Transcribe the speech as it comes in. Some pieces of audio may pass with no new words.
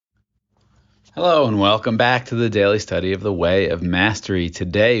Hello and welcome back to the daily study of the Way of Mastery.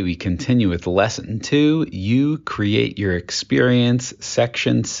 Today we continue with Lesson 2, You Create Your Experience,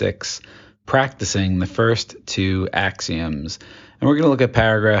 Section 6, practicing the first two axioms. And we're going to look at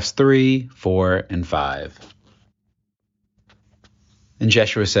paragraphs 3, 4, and 5. And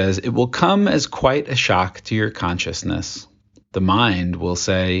Jeshua says, it will come as quite a shock to your consciousness. The mind will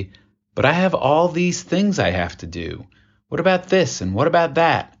say, but I have all these things I have to do. What about this and what about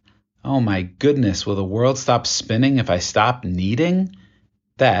that? Oh my goodness, will the world stop spinning if I stop needing?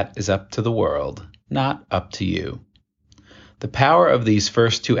 That is up to the world, not up to you. The power of these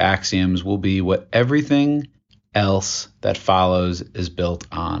first two axioms will be what everything else that follows is built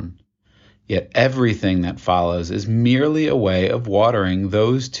on. Yet everything that follows is merely a way of watering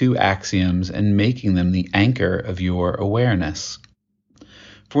those two axioms and making them the anchor of your awareness.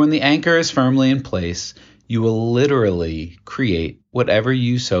 For when the anchor is firmly in place, you will literally create whatever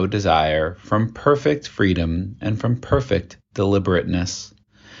you so desire from perfect freedom and from perfect deliberateness.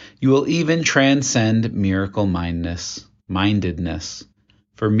 You will even transcend miracle-mindedness.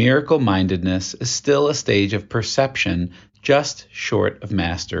 For miracle-mindedness is still a stage of perception just short of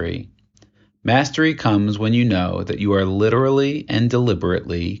mastery. Mastery comes when you know that you are literally and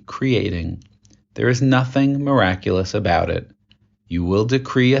deliberately creating. There is nothing miraculous about it. You will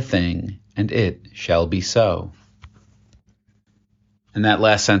decree a thing, and it shall be so. And that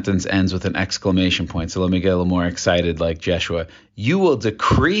last sentence ends with an exclamation point, so let me get a little more excited like Jeshua. You will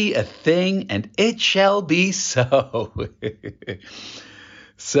decree a thing, and it shall be so.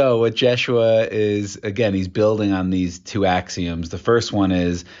 So what Jeshua is, again, he's building on these two axioms. The first one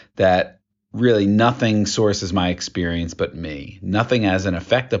is that really nothing sources my experience but me. Nothing has an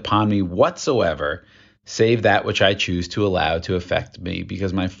effect upon me whatsoever, save that which I choose to allow to affect me,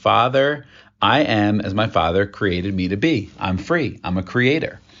 because I am as my Father created me to be. I'm free. I'm a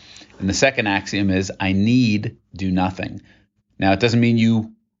creator. And the second axiom is I need do nothing. Now, it doesn't mean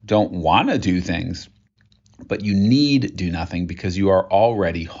you don't want to do things, but you need do nothing because you are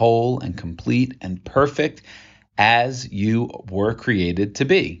already whole and complete and perfect as you were created to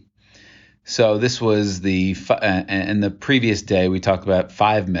be. So this was in the previous day, we talked about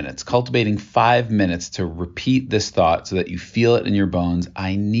 5 minutes, cultivating 5 minutes to repeat this thought so that you feel it in your bones.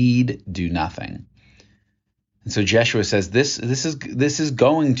 I need do nothing. And so Jeshua says this is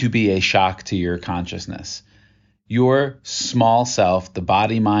going to be a shock to your consciousness. Your small self, the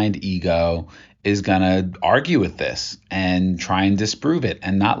body, mind, ego, is going to argue with this and try and disprove it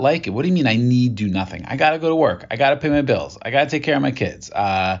and not like it. What do you mean I need do nothing? I got to go to work. I got to pay my bills. I got to take care of my kids.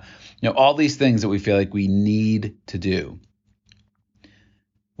 All these things that we feel like we need to do.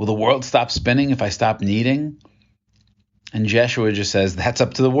 Will the world stop spinning if I stop needing? And Jeshua just says, that's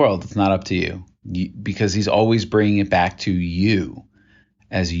up to the world. It's not up to you. Because he's always bringing it back to you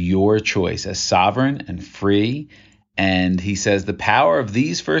as your choice, as sovereign and free. And he says the power of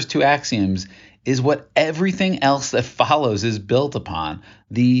these first two axioms is what everything else that follows is built upon.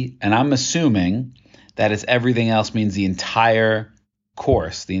 And I'm assuming that it's everything else means the entire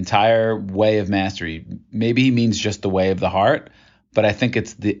course, the entire way of mastery. Maybe he means just the way of the heart, but I think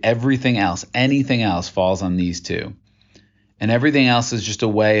it's everything else. Anything else falls on these two. And everything else is just a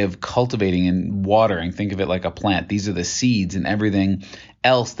way of cultivating and watering. Think of it like a plant. These are the seeds, and everything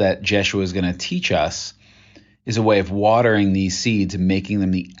else that Jeshua is going to teach us is a way of watering these seeds and making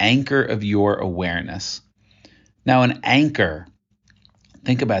them the anchor of your awareness. Now, an anchor,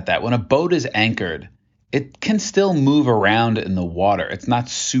 think about that. When a boat is anchored, it can still move around in the water. It's not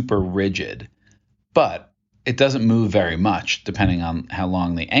super rigid, but it doesn't move very much depending on how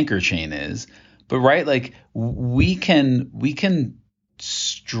long the anchor chain is. But right, like we can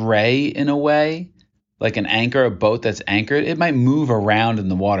stray in a way, like an anchor, a boat that's anchored, it might move around in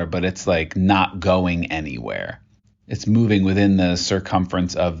the water, but it's like not going anywhere. It's moving within the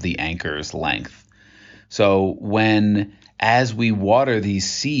circumference of the anchor's length. So as we water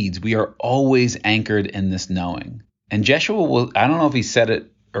these seeds, we are always anchored in this knowing. And Jeshua I don't know if he said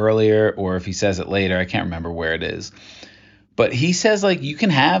it earlier or if he says it later. I can't remember where it is. But he says like you can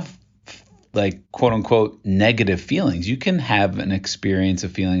have like quote unquote negative feelings. You can have an experience, a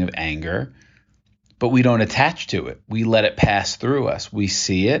feeling of anger, but we don't attach to it. We let it pass through us. We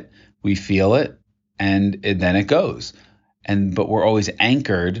see it, we feel it, and then it goes. But we're always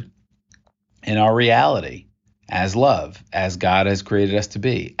anchored in our reality as love, as God has created us to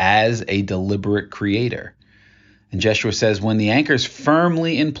be, as a deliberate creator. And Jeshua says, when the anchor is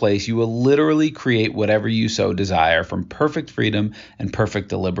firmly in place, you will literally create whatever you so desire from perfect freedom and perfect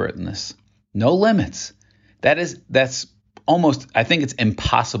deliberateness. No limits. That's almost, I think it's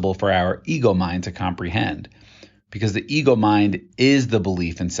impossible for our ego mind to comprehend, because the ego mind is the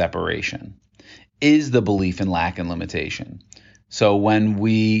belief in separation. is the belief in lack and limitation. So when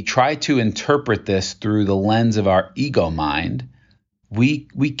we try to interpret this through the lens of our ego mind, we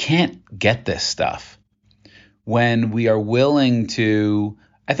can't get this stuff. When we are willing to,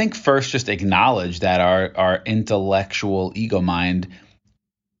 I think, first just acknowledge that our intellectual ego mind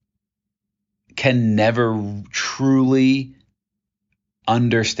can never truly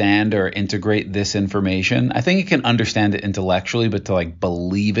understand or integrate this information. I think it can understand it intellectually, but to like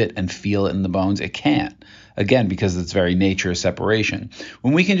believe it and feel it in the bones, it can't. Again, because its very nature is separation.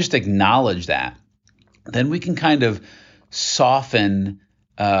 When we can just acknowledge that, then we can kind of soften,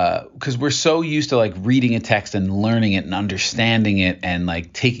 because we're so used to like reading a text and learning it and understanding it and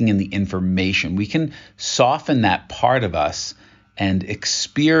like taking in the information. We can soften that part of us and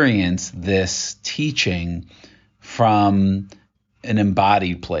experience this teaching from an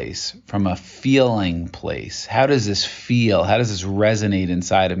embodied place, from a feeling place. How does this feel? How does this resonate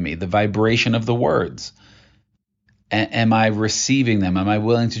inside of me? The vibration of the words. Am I receiving them? Am I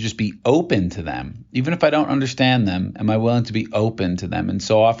willing to just be open to them? Even if I don't understand them, am I willing to be open to them? And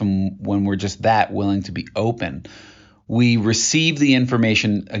so often when we're just that willing to be open, we receive the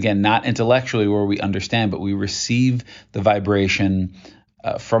information, again, not intellectually where we understand, but we receive the vibration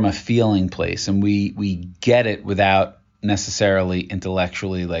from a feeling place, and we get it without necessarily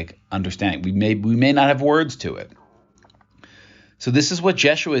intellectually like understanding. We may not have words to it. So this is what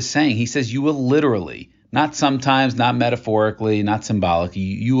Jeshua is saying. He says you will literally, not sometimes, not metaphorically, not symbolically,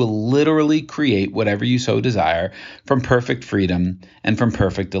 you will literally create whatever you so desire from perfect freedom and from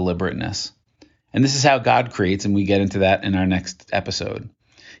perfect deliberateness. And this is how God creates, and we get into that in our next episode.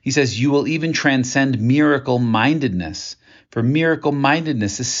 He says you will even transcend miracle-mindedness, for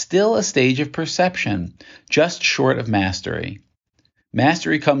miracle-mindedness is still a stage of perception, just short of mastery.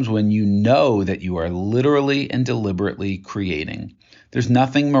 Mastery comes when you know that you are literally and deliberately creating. There's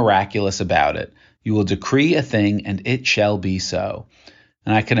nothing miraculous about it. You will decree a thing and it shall be so.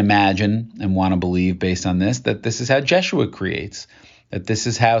 And I can imagine and want to believe based on this that this is how Jeshua creates, that this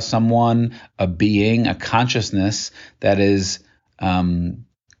is how someone, a being, a consciousness that is not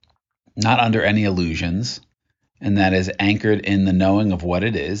under any illusions and that is anchored in the knowing of what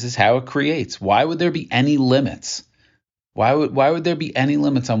it is how it creates. Why would there be any limits? Why would there be any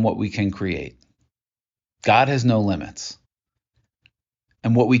limits on what we can create? God has no limits.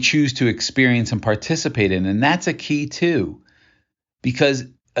 And what we choose to experience and participate in, and that's a key too. Because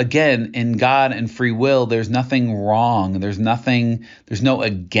again, in God and free will, there's nothing wrong. There's no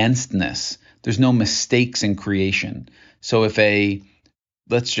againstness. There's no mistakes in creation. So if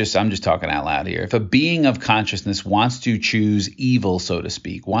I'm just talking out loud here. If a being of consciousness wants to choose evil, so to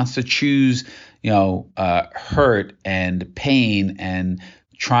speak, wants to choose, hurt and pain and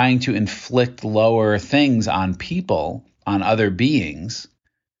trying to inflict lower things on people, on other beings,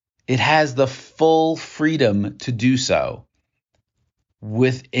 it has the full freedom to do so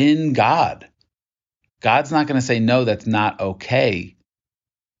within God. God's not going to say, no, that's not okay.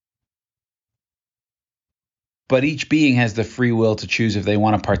 But each being has the free will to choose if they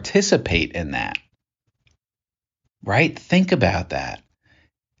want to participate in that. Right? Think about that.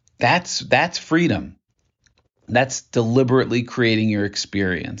 That's freedom. That's deliberately creating your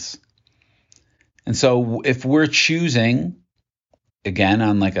experience. And so if we're choosing, again,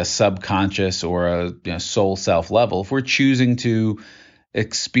 on like a subconscious or a soul self level, if we're choosing to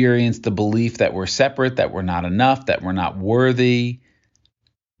experience the belief that we're separate, that we're not enough, that we're not worthy,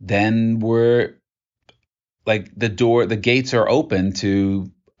 then we're like the gates are open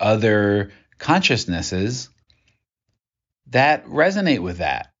to other consciousnesses that resonate with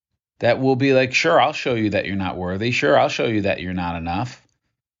that. That will be like, sure, I'll show you that you're not worthy. Sure, I'll show you that you're not enough.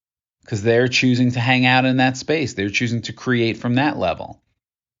 Because they're choosing to hang out in that space. They're choosing to create from that level.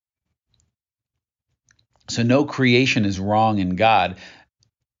 So no creation is wrong in God.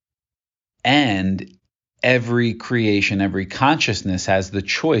 And every creation, every consciousness has the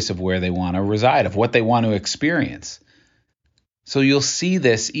choice of where they want to reside, of what they want to experience. So you'll see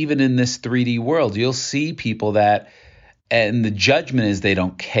this even in this 3D world. You'll see people and the judgment is they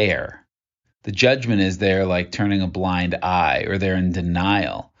don't care. The judgment is they're like turning a blind eye or they're in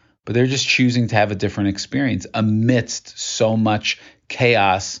denial. But they're just choosing to have a different experience amidst so much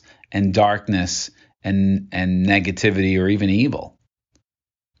chaos and darkness and negativity or even evil.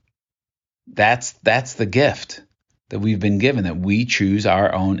 That's the gift that we've been given, that we choose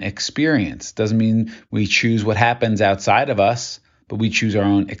our own experience. Doesn't mean we choose what happens outside of us, but we choose our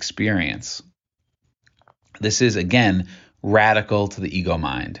own experience. This is, again, radical to the ego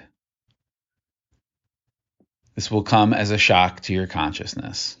mind. This will come as a shock to your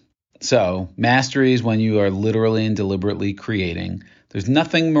consciousness. So mastery is when you are literally and deliberately creating. There's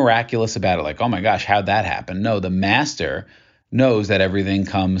nothing miraculous about it, like, oh my gosh, how'd that happen? No, the master knows that everything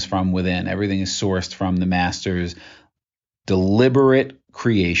comes from within. Everything is sourced from the master's deliberate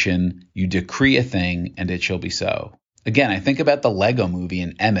creation. You decree a thing and it shall be so. Again, I think about the Lego movie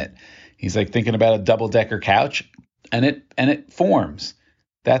and Emmett. He's like thinking about a double-decker couch and it forms.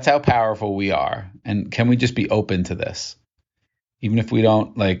 That's how powerful we are. And can we just be open to this? Even if we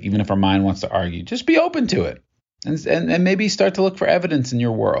don't even if our mind wants to argue, just be open to it and maybe start to look for evidence in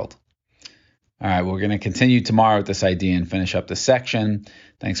your world. All right, we're going to continue tomorrow with this idea and finish up this section.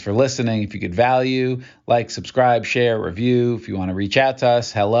 Thanks for listening. If you get value, like, subscribe, share, review. If you want to reach out to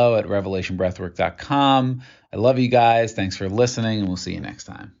us, hello@revelationbreathwork.com. I love you guys. Thanks for listening, and we'll see you next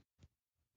time.